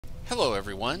Hello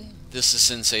everyone, this is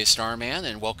Sensei Starman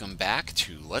and welcome back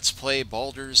to Let's Play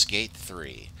Baldur's Gate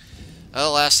 3.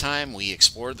 Last time we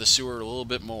explored the sewer a little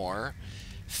bit more,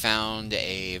 found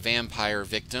a vampire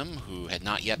victim who had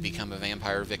not yet become a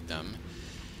vampire victim,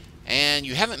 and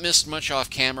you haven't missed much off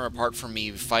camera apart from me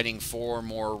fighting 4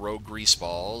 more rogue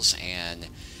greaseballs and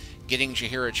getting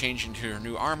Jaheira changed into her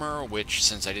new armor, which,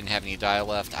 since I didn't have any dye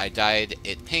left, I dyed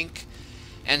it pink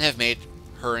and have made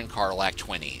her and Karlach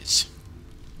 20s.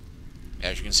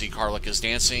 As you can see, Karlach is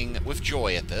dancing with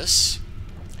joy at this.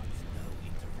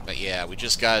 But yeah, we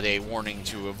just got a warning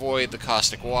to avoid the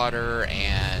caustic water,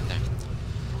 and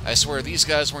I swear these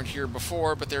guys weren't here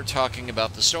before, but they're talking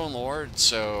about the Stone Lord,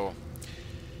 so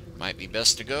might be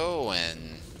best to go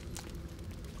and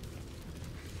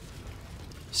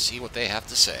see what they have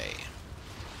to say.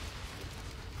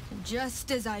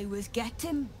 Just as I was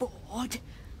getting bored,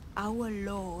 our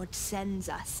Lord sends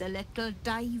us a little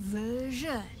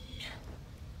diversion.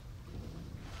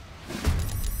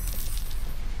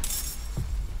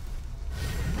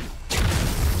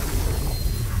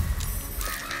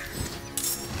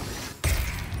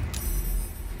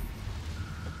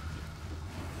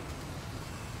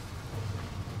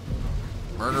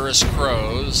 Murderous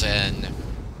crows, and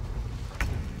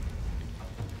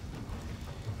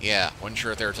yeah, wasn't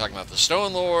sure if they were talking about the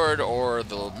Stone Lord or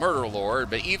the Murder Lord,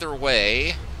 but either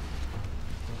way,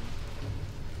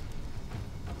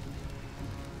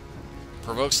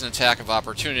 provokes an attack of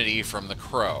opportunity from the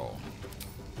crow.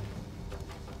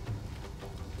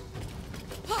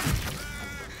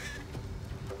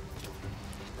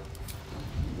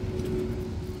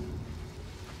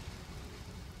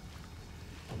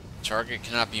 Target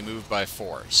cannot be moved by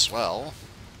force. Well,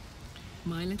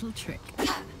 My little trick.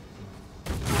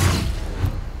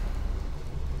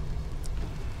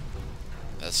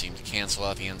 that seemed to cancel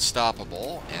out the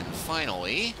unstoppable. And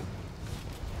finally,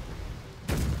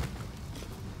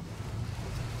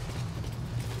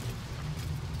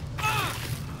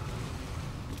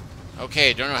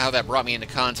 okay, don't know how that brought me into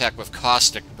contact with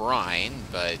caustic brine,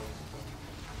 but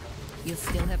You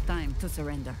still have time to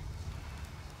surrender.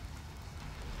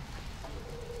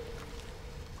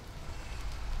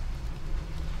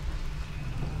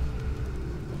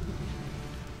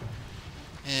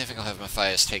 I think I'll have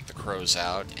Matthias take the crows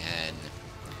out, and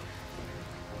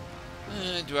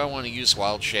do I want to use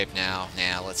Wild Shape now?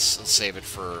 Nah, let's save it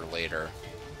for later.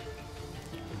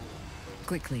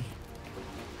 Quickly.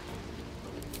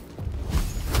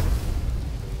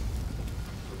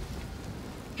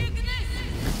 No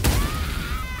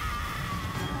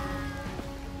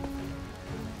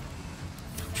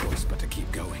choice but to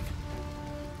keep going.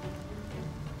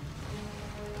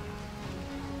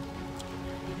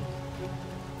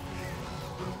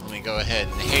 Let me go ahead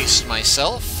and haste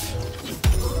myself.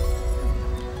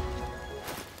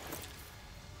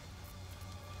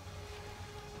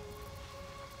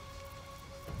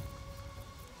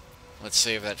 Let's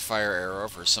save that fire arrow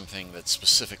for something that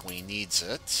specifically needs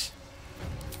it.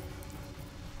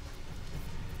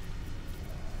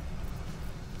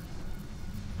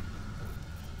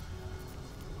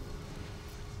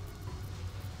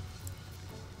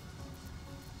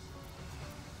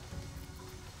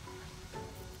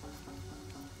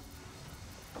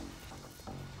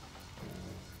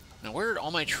 Now, where did all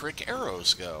my trick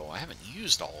arrows go? I haven't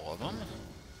used all of them.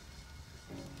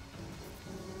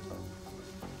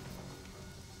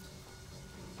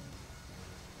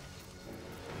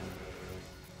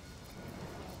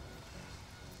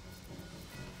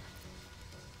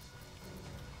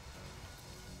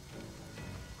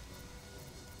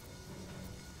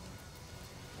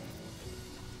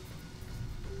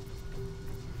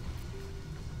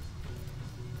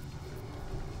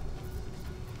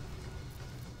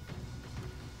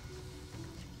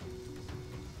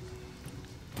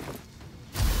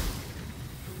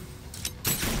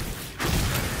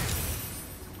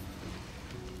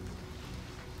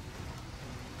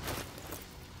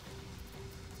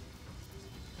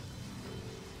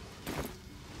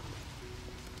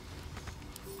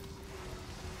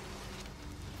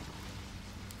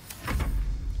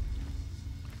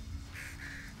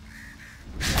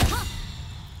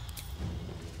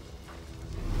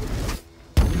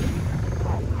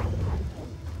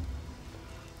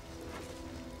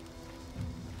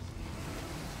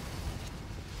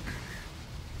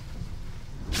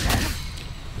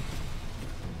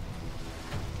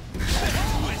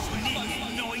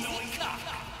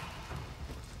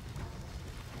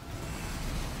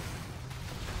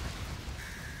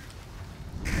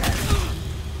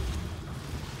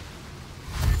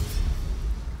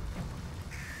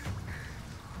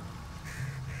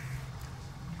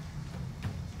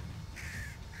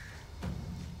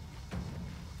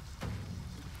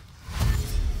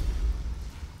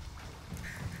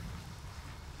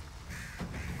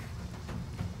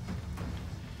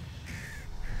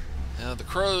 The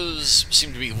crows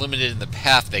seem to be limited in the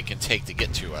path they can take to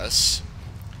get to us,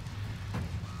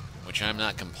 which I'm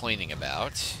not complaining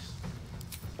about.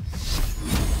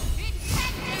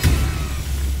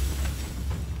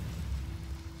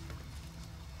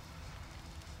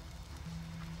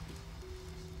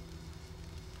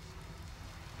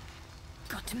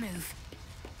 Got to move.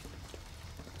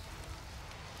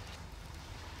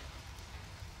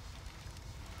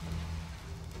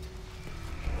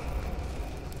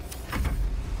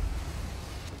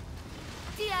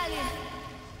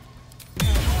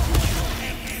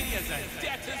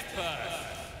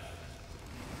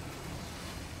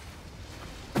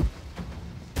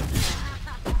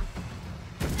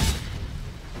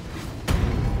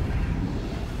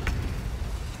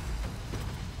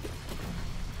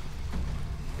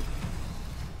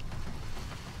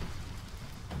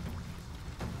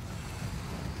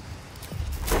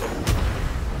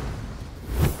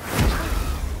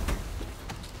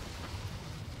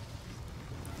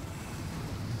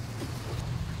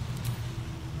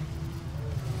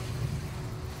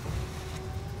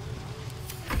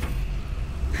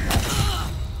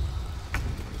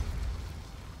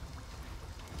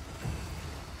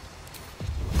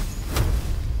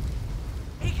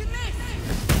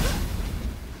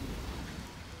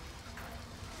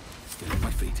 Still on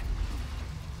my feet.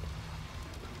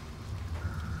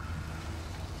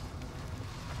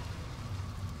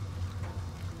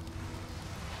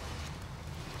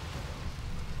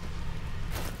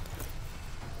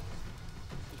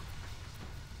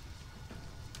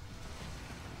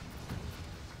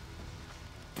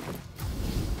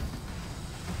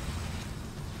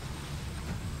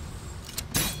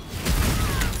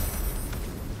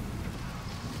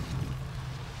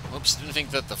 Whoops, didn't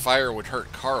think that the fire would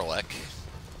hurt Karlek.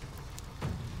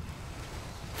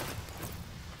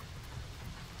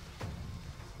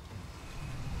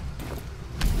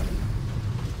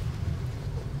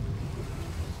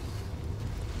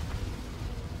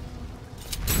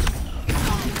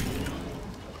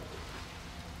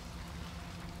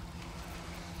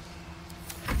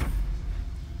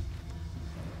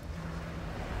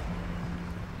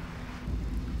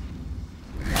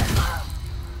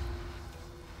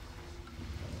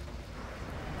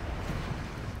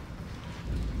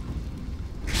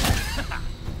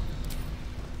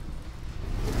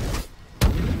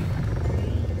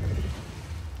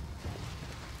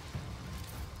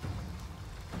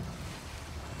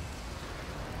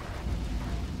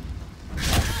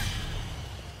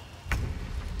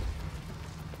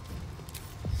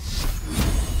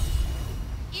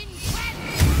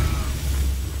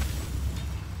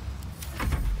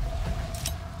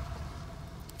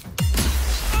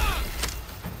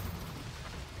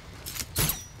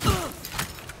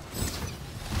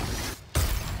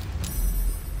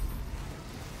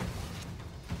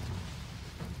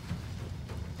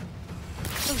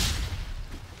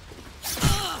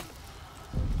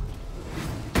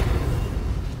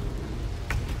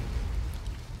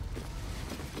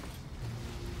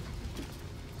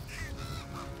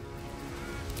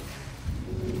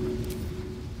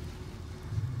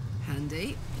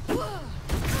 Handy.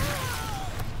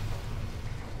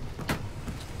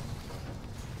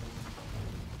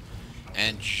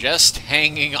 And just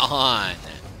hanging on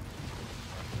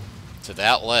to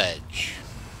that ledge.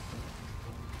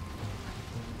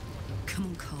 Come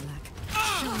on, Karlek.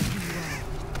 Show me where.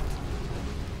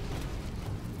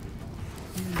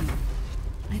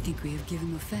 I think we have given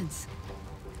him offense.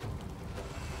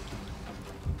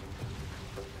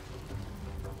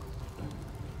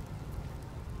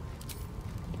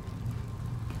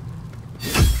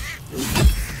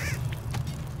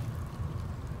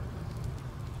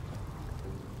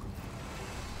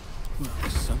 Well,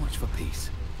 so much for peace.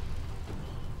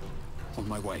 On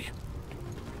my way.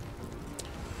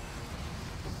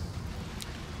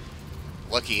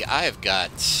 Lucky I've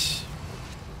got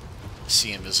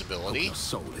see invisibility. Your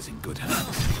soul is in good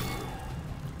hands.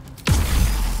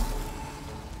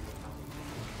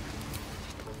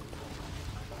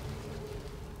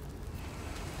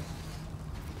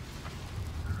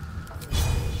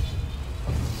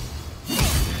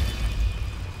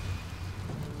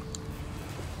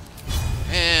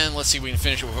 And let's see if we can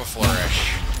finish it with a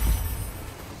flourish.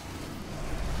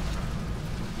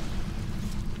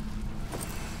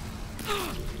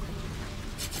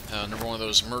 Another one of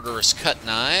those murderous cut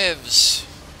knives.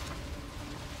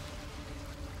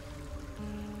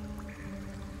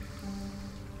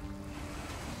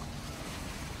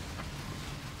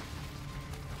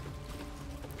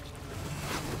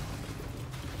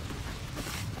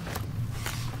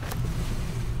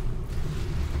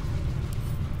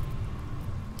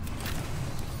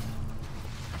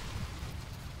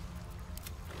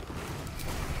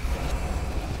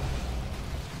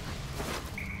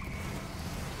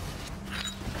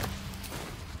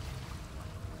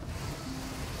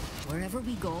 Wherever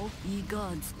we go, ye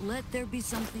gods, let there be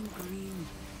something green.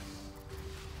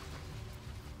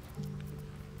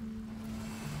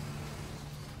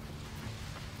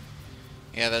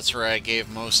 Yeah, that's where I gave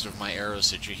most of my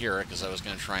arrows to Jaheira, because I was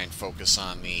going to try and focus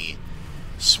on the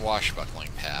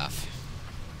swashbuckling path.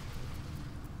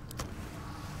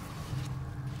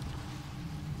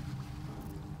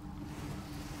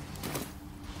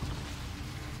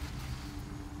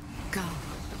 Go.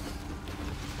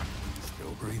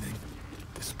 Still breathing,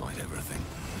 despite everything.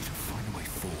 We should find a way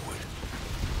forward.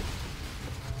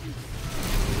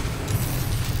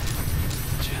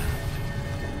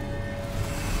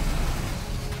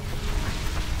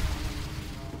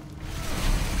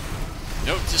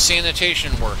 Note to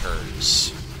sanitation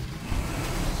workers.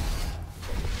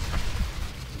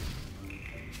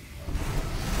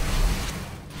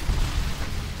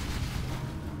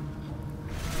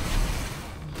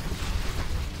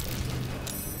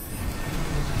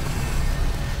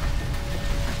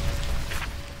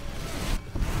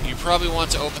 You probably want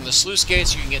to open the sluice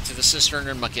gates so you can get to the cistern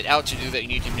and muck it out. To do that, you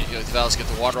need to manipulate the valves to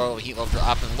get the water level, heat level to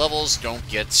optimum levels. Don't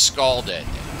get scalded.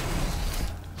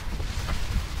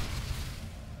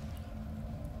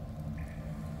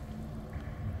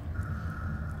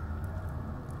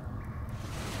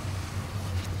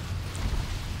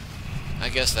 I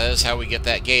guess that is how we get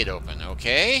that gate open,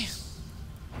 okay?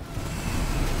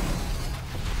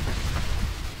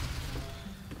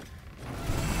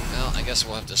 Well, I guess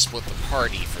we'll have to split the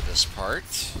party for this part.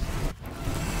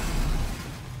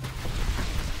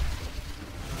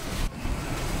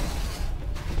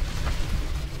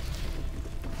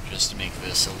 Just to make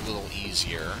this a little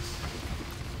easier.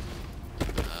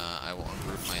 I will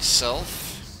ungroup myself.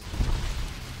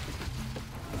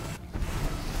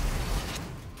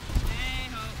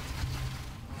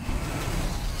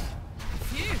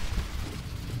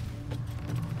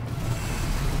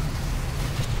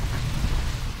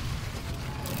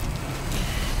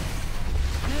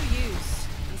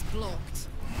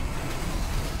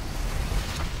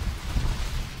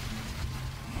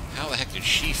 How the heck did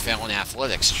she fail an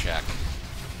athletics check?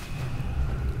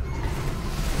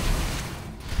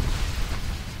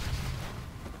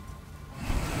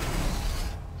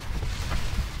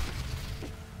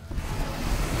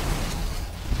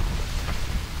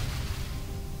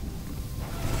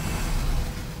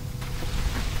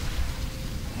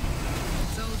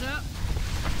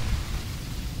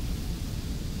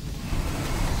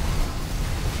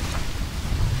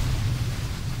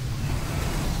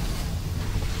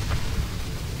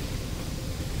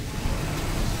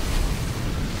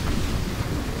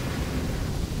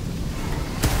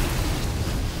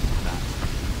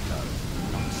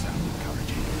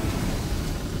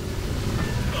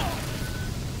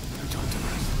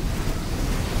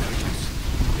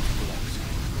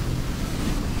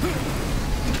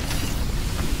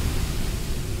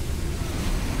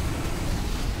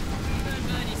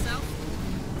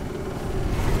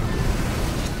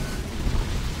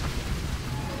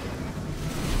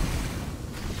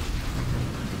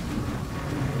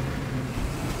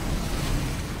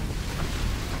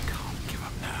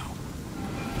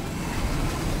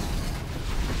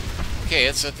 Okay,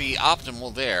 it's at the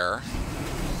optimal there.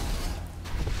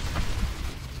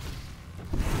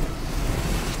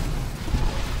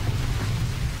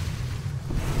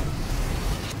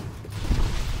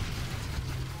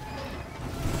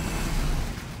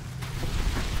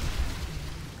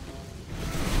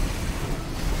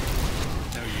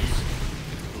 No use.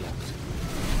 It's blocked.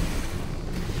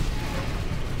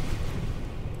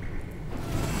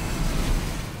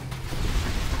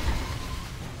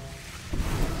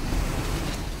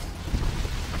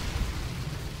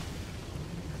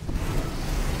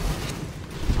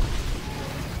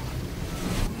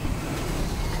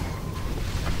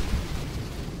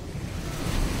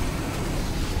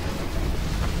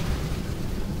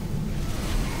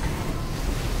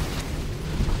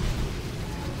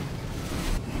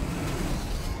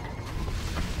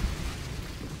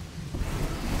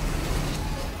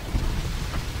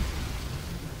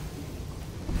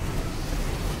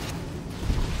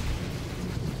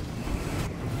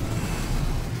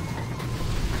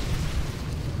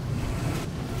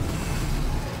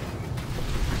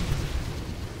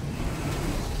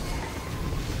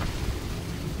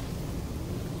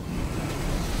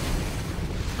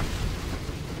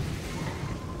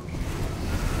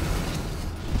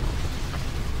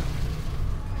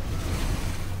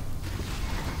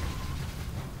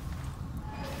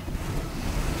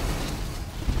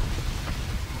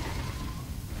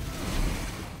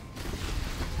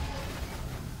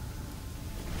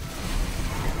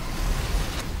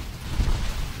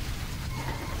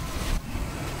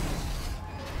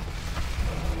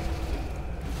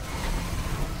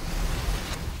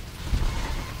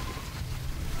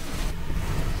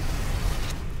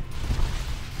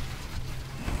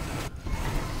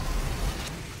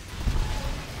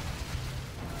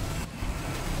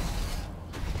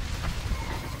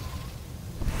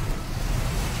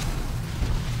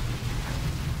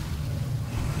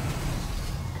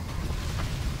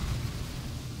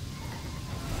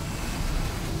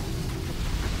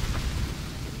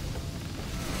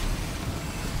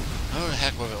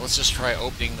 heck with it. Let's just try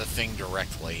opening the thing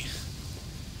directly.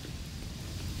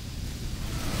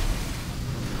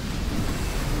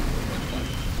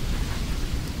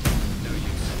 No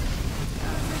use.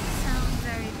 Doesn't sound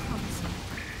very promising.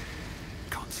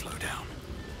 Can't slow down.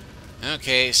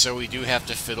 Okay, so we do have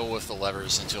to fiddle with the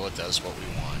levers until it does what we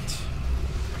want.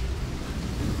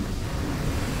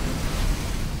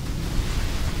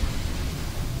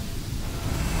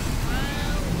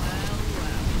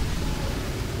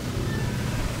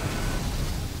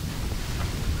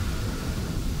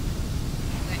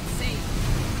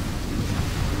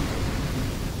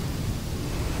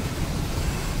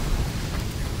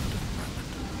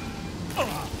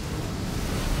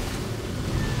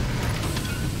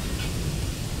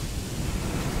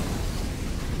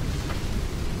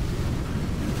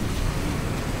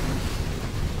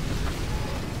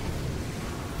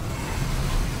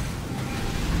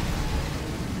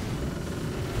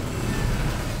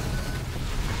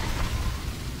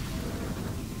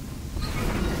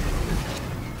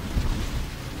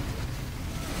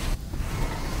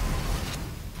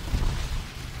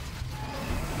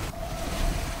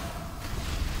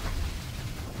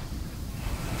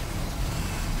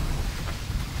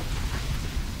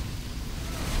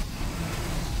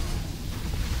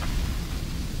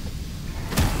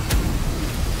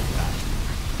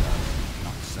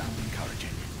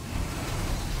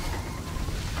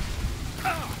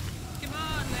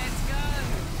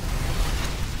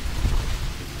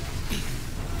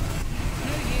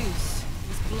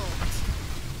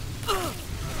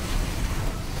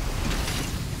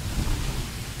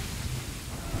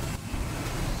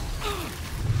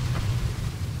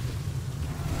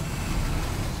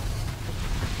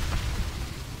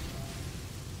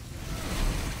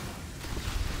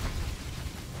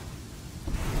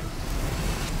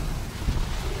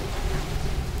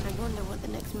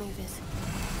 Move is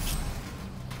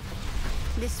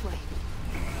this way.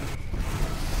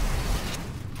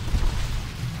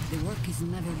 The work is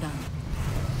never done.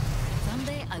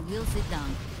 Someday I will sit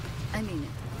down. I mean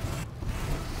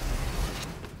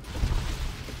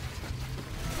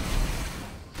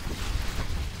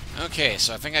it. Okay,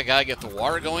 so I think I gotta get the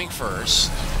water going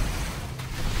first.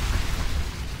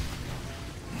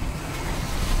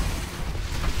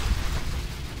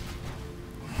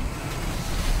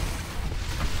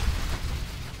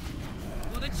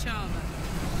 What a charmer.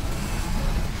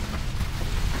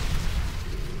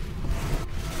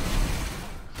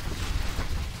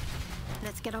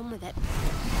 Let's get on with it.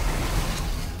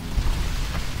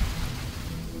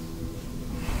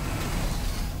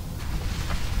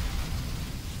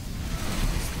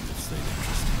 Stayed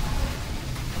interesting.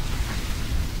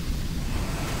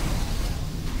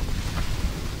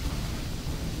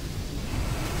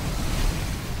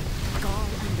 Call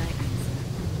and I answer.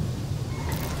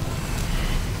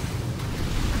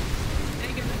 There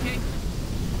you go, King.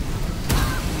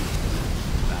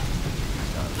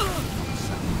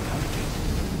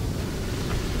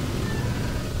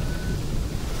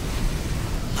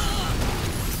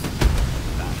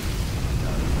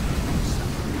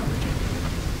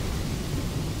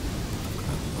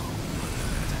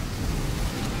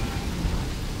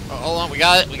 Oh, hold on, we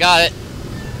got it, we got it.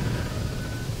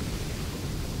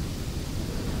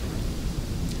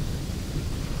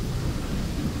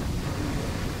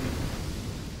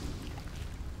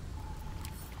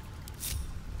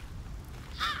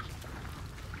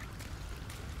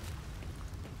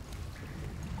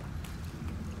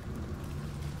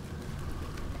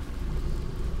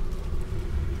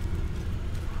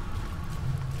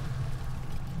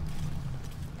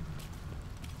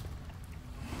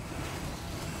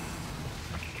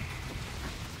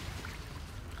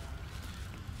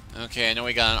 Okay, I know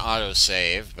we got an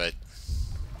autosave, but...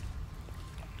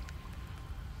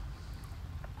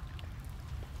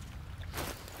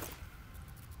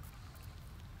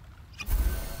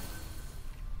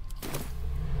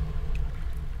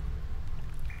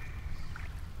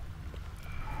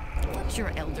 Watch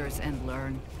your elders and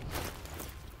learn.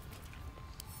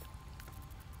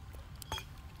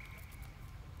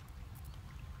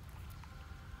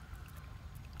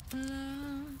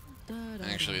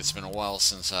 Actually, it's been a while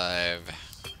since I've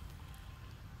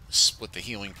split the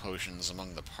healing potions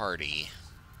among the party.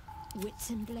 Wits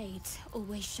and blades,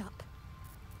 always sharp.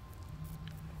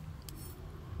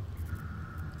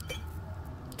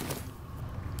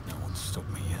 No one's stopped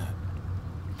me yet.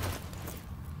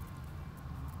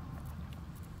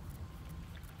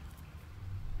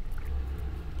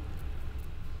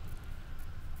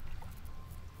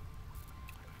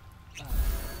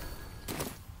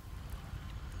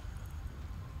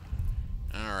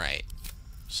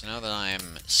 So now that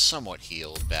I'm somewhat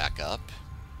healed back up,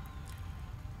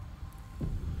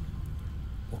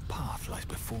 What path lies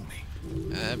before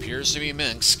me? appears to be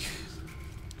Minsk.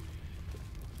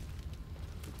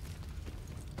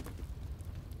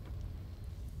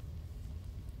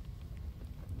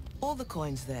 All the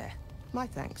coins there. My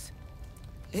thanks.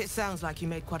 It sounds like you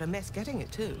made quite a mess getting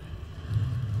it, too.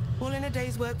 All in a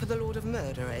day's work for the Lord of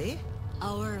Murder, eh?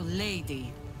 Our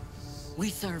Lady. We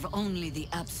serve only the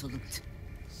Absolute.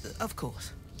 Of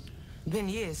course. Been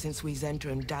years since we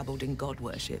Zenta and dabbled in god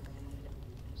worship.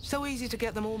 So easy to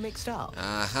get them all mixed up.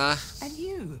 Uh-huh. And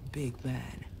you, big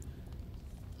man.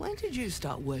 When did you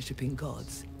start worshipping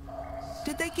gods?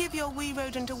 Did they give your wee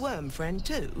rodent a worm friend,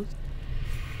 too?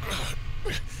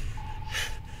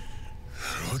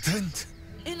 Rodent?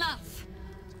 Enough!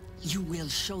 You will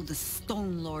show the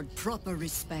Stone Lord proper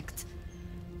respect.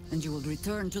 And you will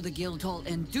return to the guild hall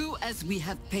and do as we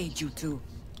have paid you to.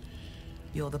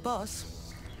 You're the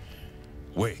boss.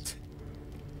 Wait.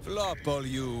 Flop all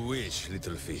you wish,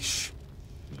 little fish.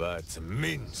 But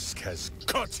Minsk has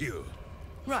caught you.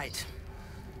 Right.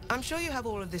 I'm sure you have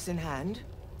all of this in hand.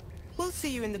 We'll see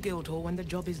you in the guild hall when the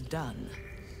job is done.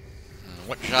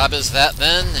 What job is that,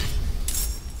 then?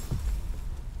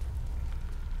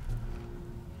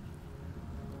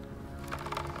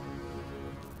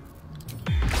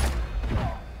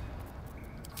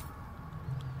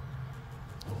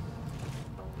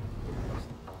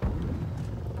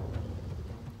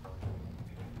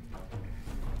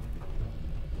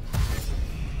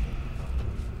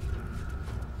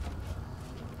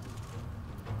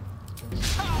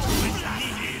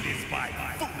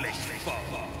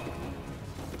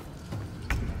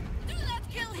 Do not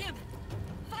kill him!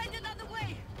 Find another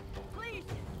way! Please!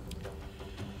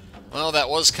 Well, that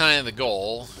was kind of the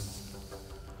goal.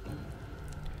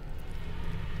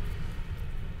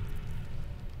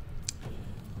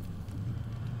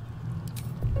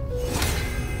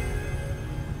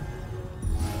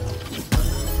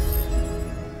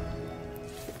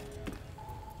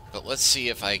 But let's see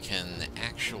if I can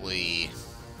actually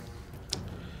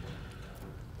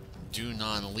do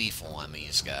non-lethal on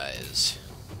these guys.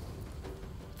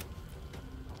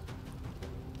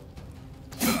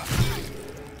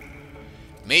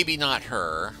 Maybe not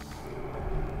her,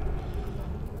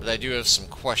 but I do have some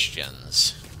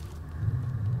questions.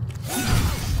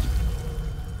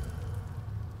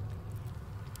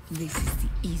 This is the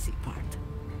easy part.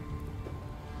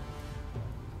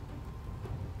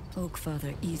 Oak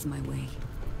Father, ease my way.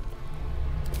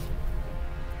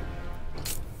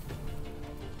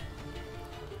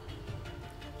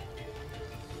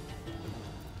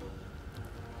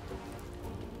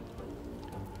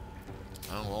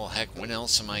 Oh, well, heck, when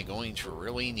else am I going to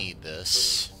really need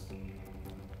this?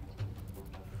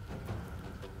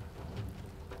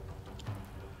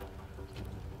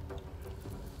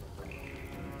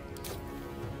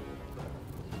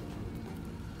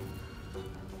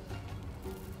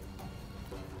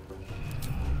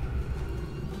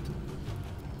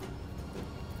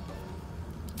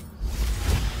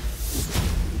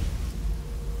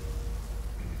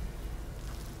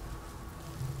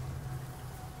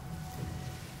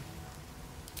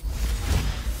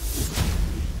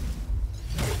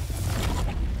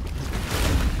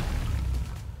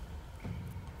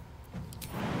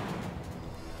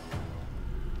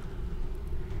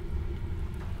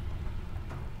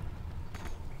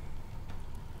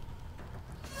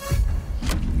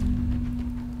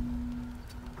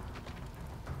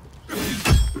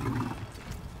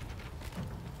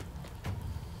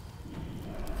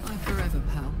 Bye forever,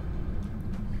 pal.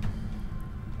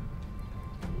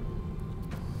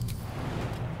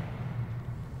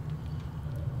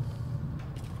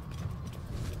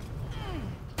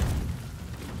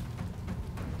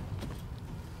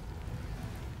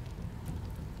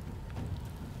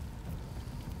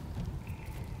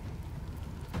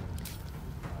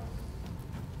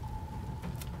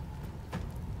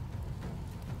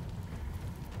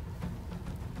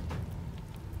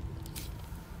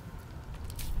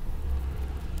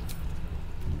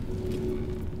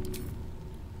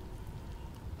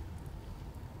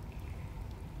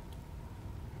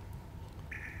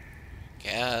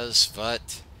 Gaz,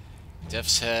 Vut,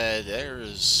 Death's Head,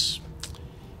 there's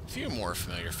a few more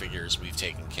familiar figures we've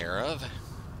taken care of.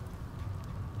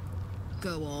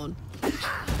 Go on.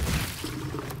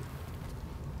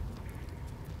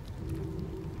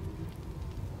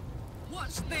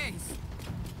 Watch this!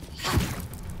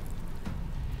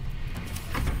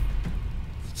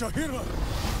 Shahira!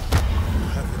 You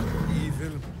have an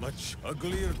evil, much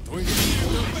uglier twin.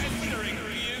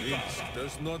 Minsk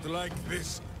does not like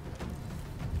this.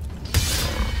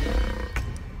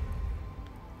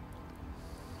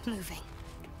 Moving.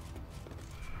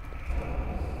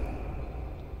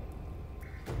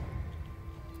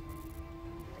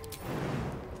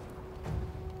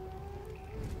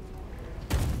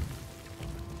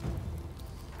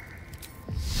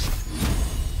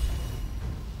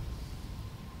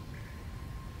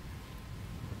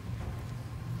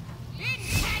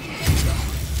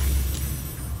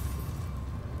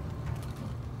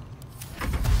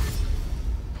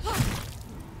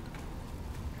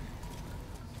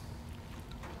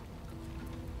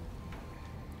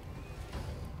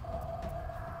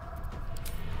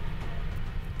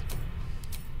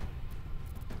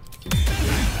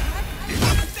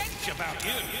 About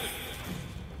you.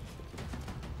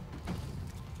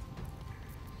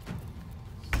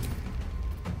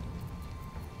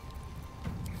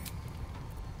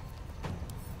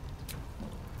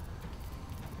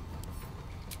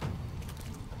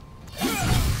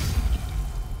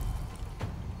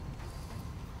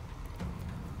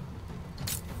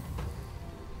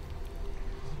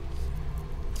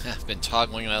 I've been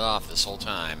toggling that off this whole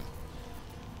time.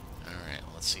 Alright,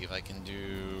 let's see if I can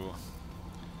do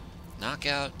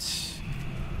knockout.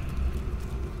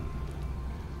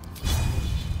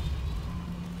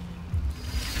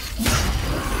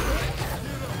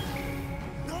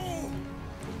 No!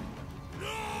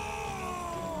 No!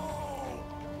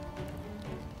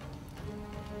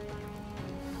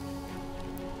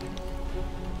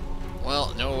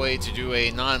 Well, no way to do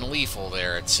a non-lethal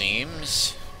there, it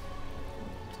seems.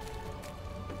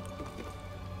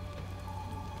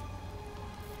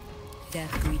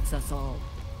 Death greets us all,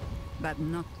 but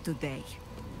not today.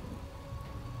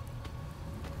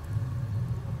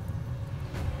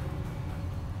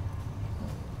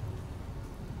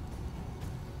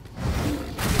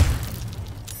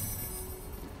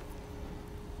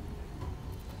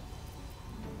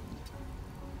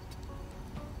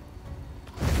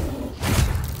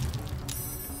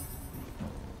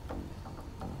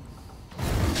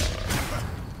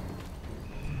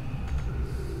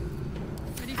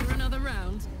 Ready for another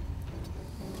round?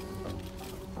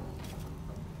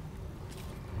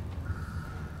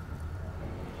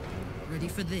 Ready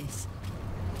for this?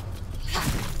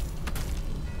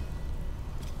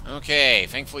 Okay,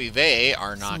 thankfully they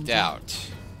are knocked out.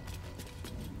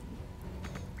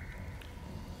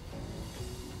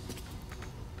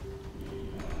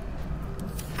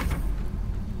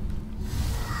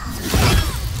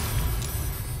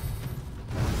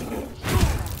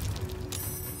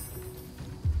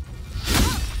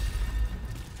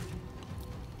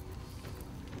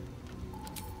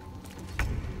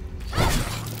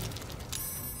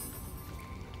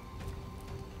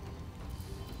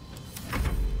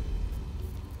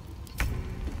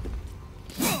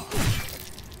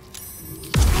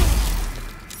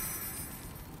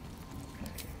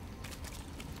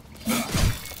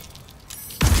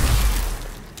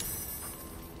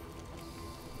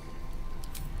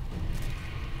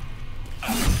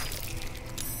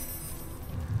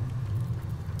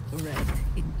 Red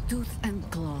in tooth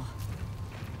and claw.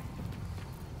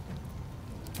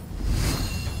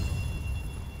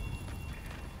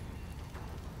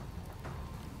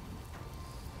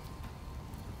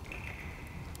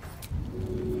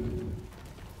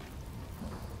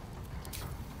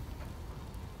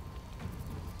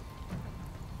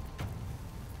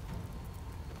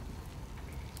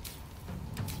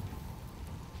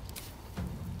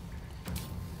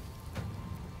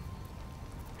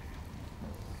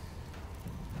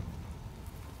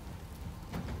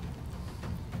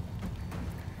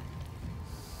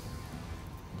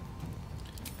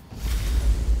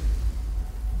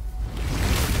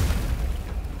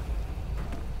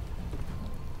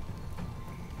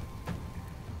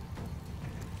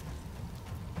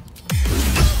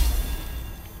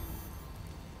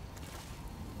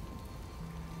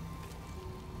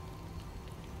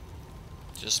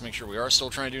 Just to make sure we are still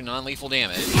trying to do non-lethal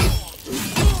damage.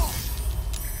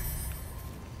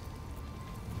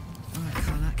 Alright,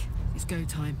 Karlak. It's go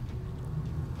time.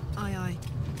 Aye, aye.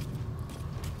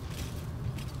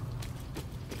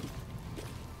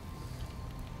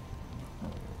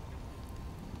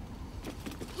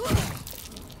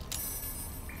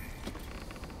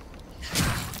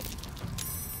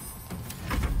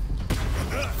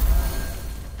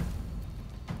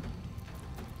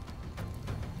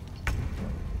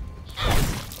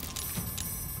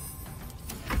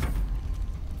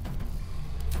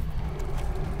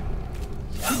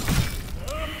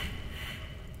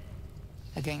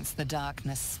 Against the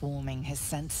darkness swarming his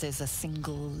senses, a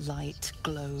single light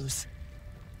glows.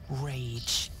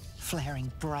 Rage,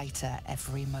 flaring brighter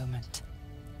every moment.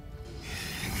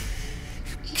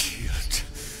 Killed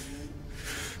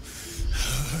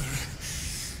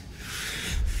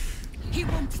He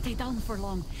won't stay down for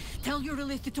long. Tell your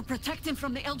Lilith to protect him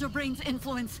from the Elder Brain's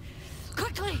influence.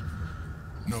 Quickly!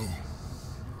 No.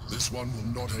 This one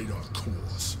will not aid our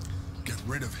cause. Get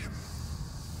rid of him.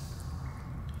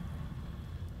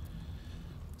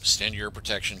 Extend your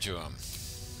protection to him.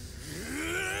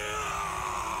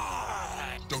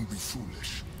 Don't be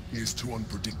foolish. He is too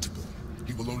unpredictable.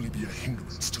 He will only be a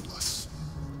hindrance to us.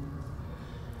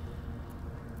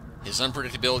 His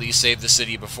unpredictability saved the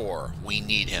city before. We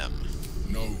need him.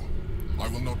 No. I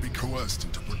will not be coerced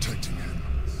into protecting him.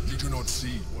 You do not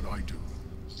see what I do.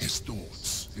 His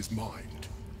thoughts, his mind.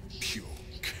 Pure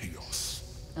chaos.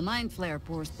 The Mind Flare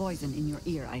pours poison in your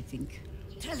ear, I think.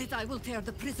 Tell it I will tear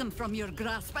the prism from your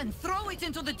grasp and throw it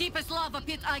into the deepest lava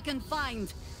pit I can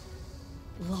find.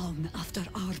 Long after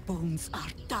our bones are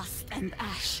dust and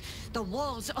ash, the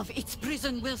walls of its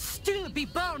prison will still be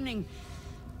burning.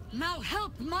 Now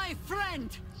help my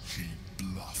friend! She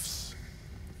bluffs.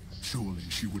 Surely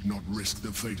she would not risk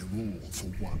the fate of all for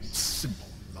one simple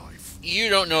life. You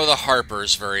don't know the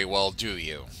Harpers very well, do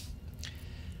you?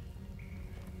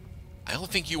 I don't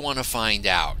think you want to find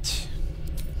out.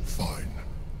 Fine.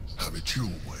 Have it your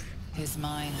way. His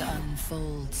mind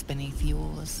unfolds beneath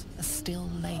yours. A still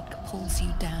lake pulls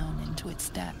you down into its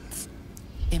depths.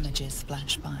 Images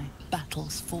flash by,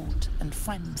 battles fought, and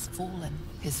friends fallen.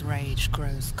 His rage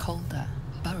grows colder,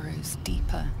 burrows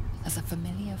deeper, as a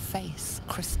familiar face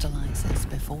crystallizes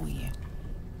before you.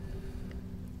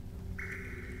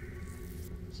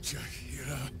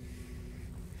 Jaheira!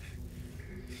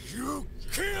 You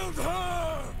killed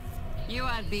her! You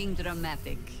are being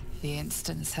dramatic. The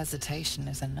instant's hesitation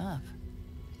is enough.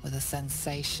 With a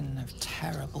sensation of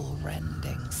terrible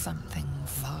rending, something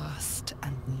vast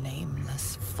and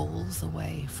nameless falls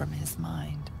away from his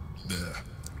mind. There.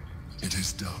 It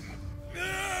is done.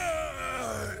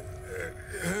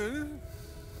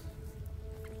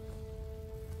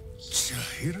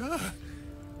 Jaheira?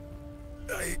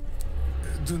 I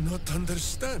do not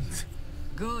understand.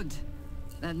 Good.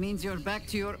 That means you're back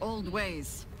to your old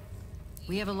ways.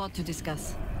 We have a lot to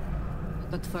discuss.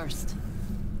 But first,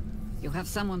 you have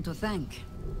someone to thank.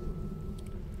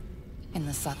 In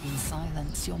the sudden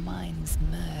silence, your minds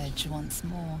merge once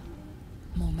more.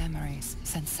 More memories,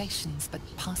 sensations, but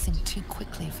passing too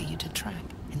quickly for you to track.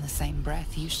 In the same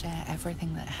breath, you share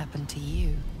everything that happened to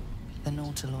you. The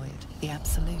Nautiloid, the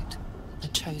Absolute, the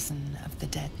chosen of the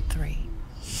Dead Three.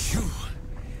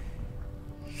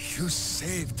 You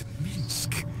saved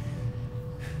Minsk.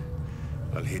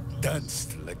 While he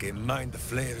danced like a Mind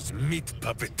Flayer's meat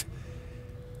puppet.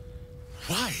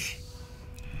 Why?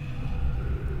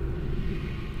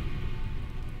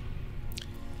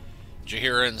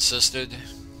 Jaheira insisted.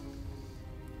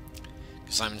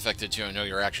 Because I'm infected too, I know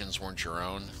your actions weren't your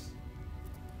own.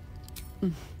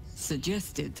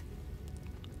 Suggested.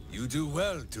 You do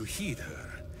well to heed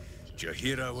her.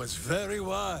 Jaheira was very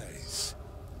wise.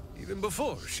 Even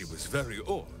before she was very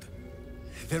old.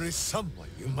 There is someone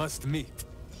you must meet.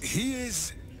 He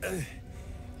is...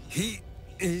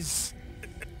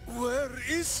 Where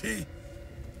is he?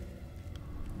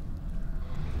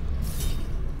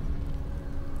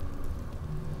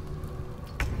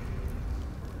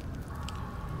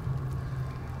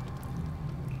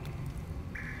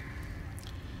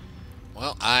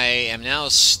 Well, I am now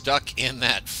stuck in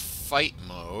that fight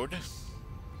mode.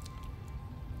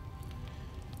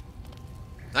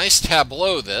 Nice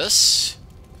tableau, this.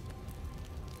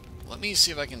 Let me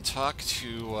see if I can talk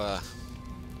to,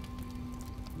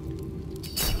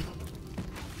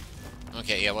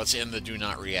 Okay, yeah, let's end the do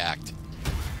not react.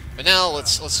 But now,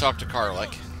 let's talk to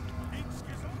Karlach.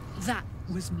 That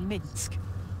was Minsk.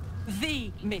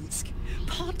 The Minsk.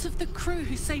 Part of the crew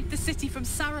who saved the city from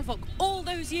Saravok all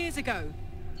those years ago.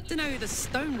 Don't know who the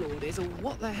Stone Lord is or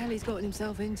what the hell he's gotten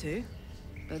himself into.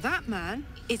 But that man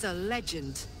is a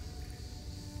legend.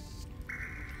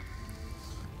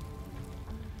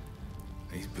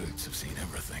 These boots have seen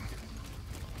everything.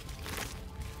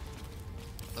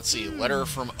 Let's see, letter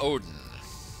from Odin.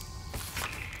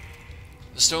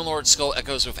 The Stone Lord's skull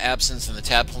echoes with absence, and the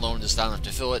tadpole alone is not enough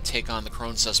to fill it. Take on the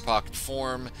Kronsus pocket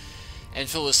form, and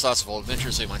fill his thoughts of all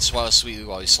adventures. They might swallow sweetly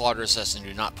while he slaughters us, and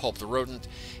do not pulp the rodent.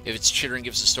 If its chittering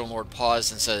gives the Stone Lord pause,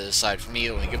 then set it aside for me.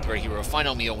 Only give the great hero a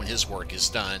final meal when his work is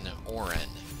done. Orin.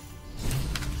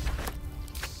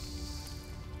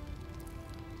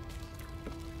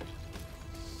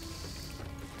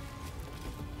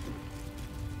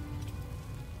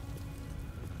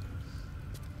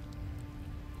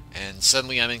 And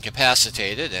suddenly I'm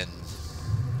incapacitated, and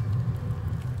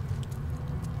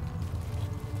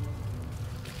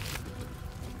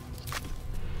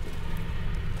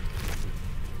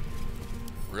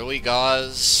really,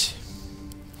 Gauze?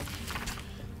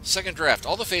 Second draft.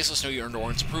 All the faceless know you earned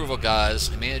Orn's approval, guys,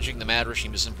 and managing the mad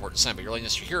regime is an important sign, but your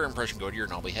willingness to hear impression go to your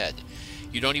noble head.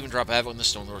 You don't even drop Ava when the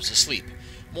Stone Lord is asleep.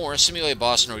 More, simulate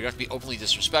boss know you have to be openly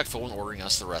disrespectful when ordering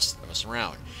the rest of us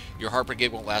around. Your heart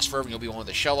brigade won't last forever, and you'll be one of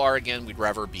the Shellar again. We'd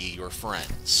rather be your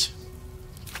friends.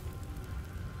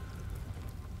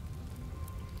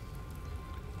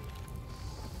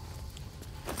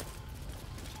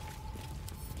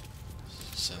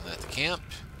 Send that to camp.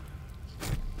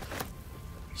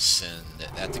 Send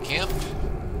that to camp.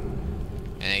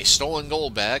 And a stolen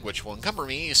gold bag, which will encumber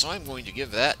me, so I'm going to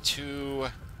give that to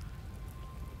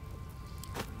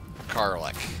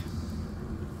Karlach.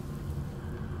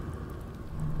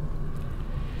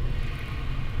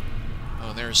 Oh,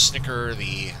 and there's Snicker,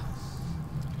 the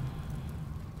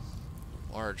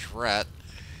large rat.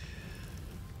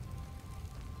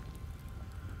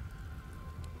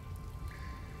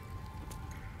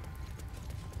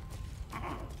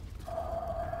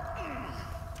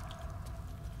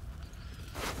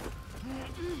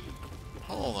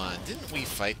 Hold on, didn't we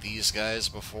fight these guys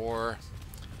before?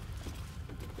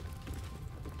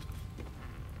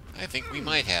 I think we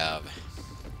might have.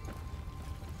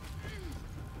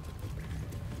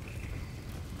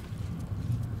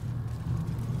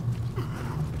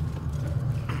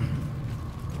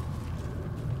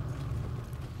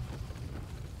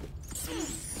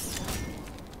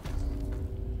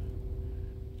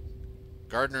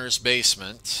 Gardener's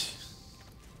basement.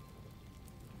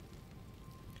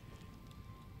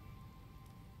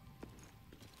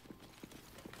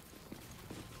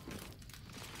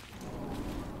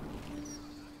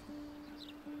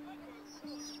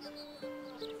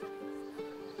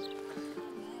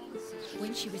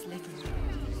 When she was little,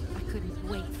 I couldn't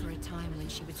wait for a time when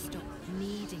she would stop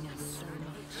needing us so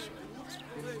much.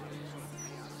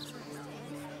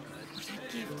 What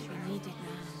I'd give to be needed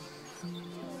now.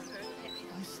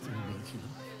 I still need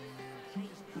you.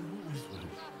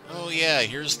 Oh yeah,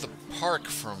 here's the park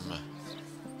from...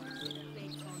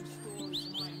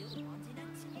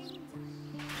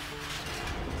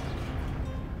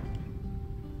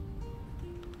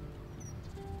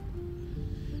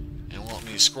 And won't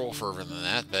me scroll further than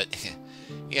that, but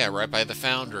yeah, right by the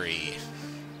foundry.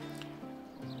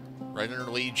 Right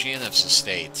under Lee Janif's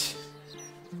estate.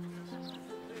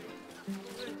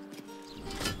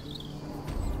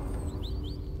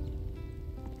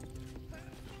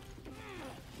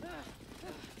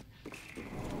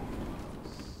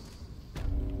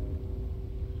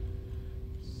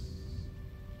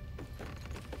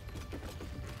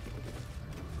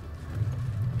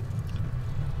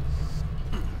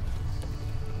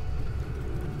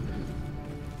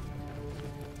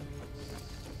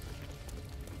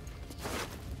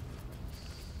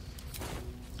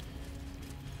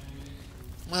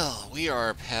 Well, we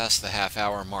are past the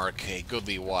half-hour mark a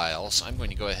goodly while, so I'm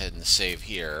going to go ahead and save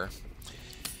here.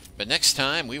 But next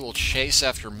time, we will chase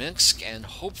after Minsk and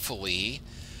hopefully,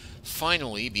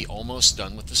 finally, be almost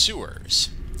done with the sewers.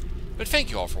 But thank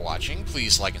you all for watching.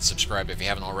 Please like and subscribe if you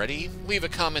haven't already. Leave a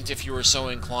comment if you are so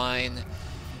inclined,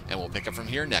 and we'll pick up from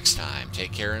here next time.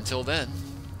 Take care until then.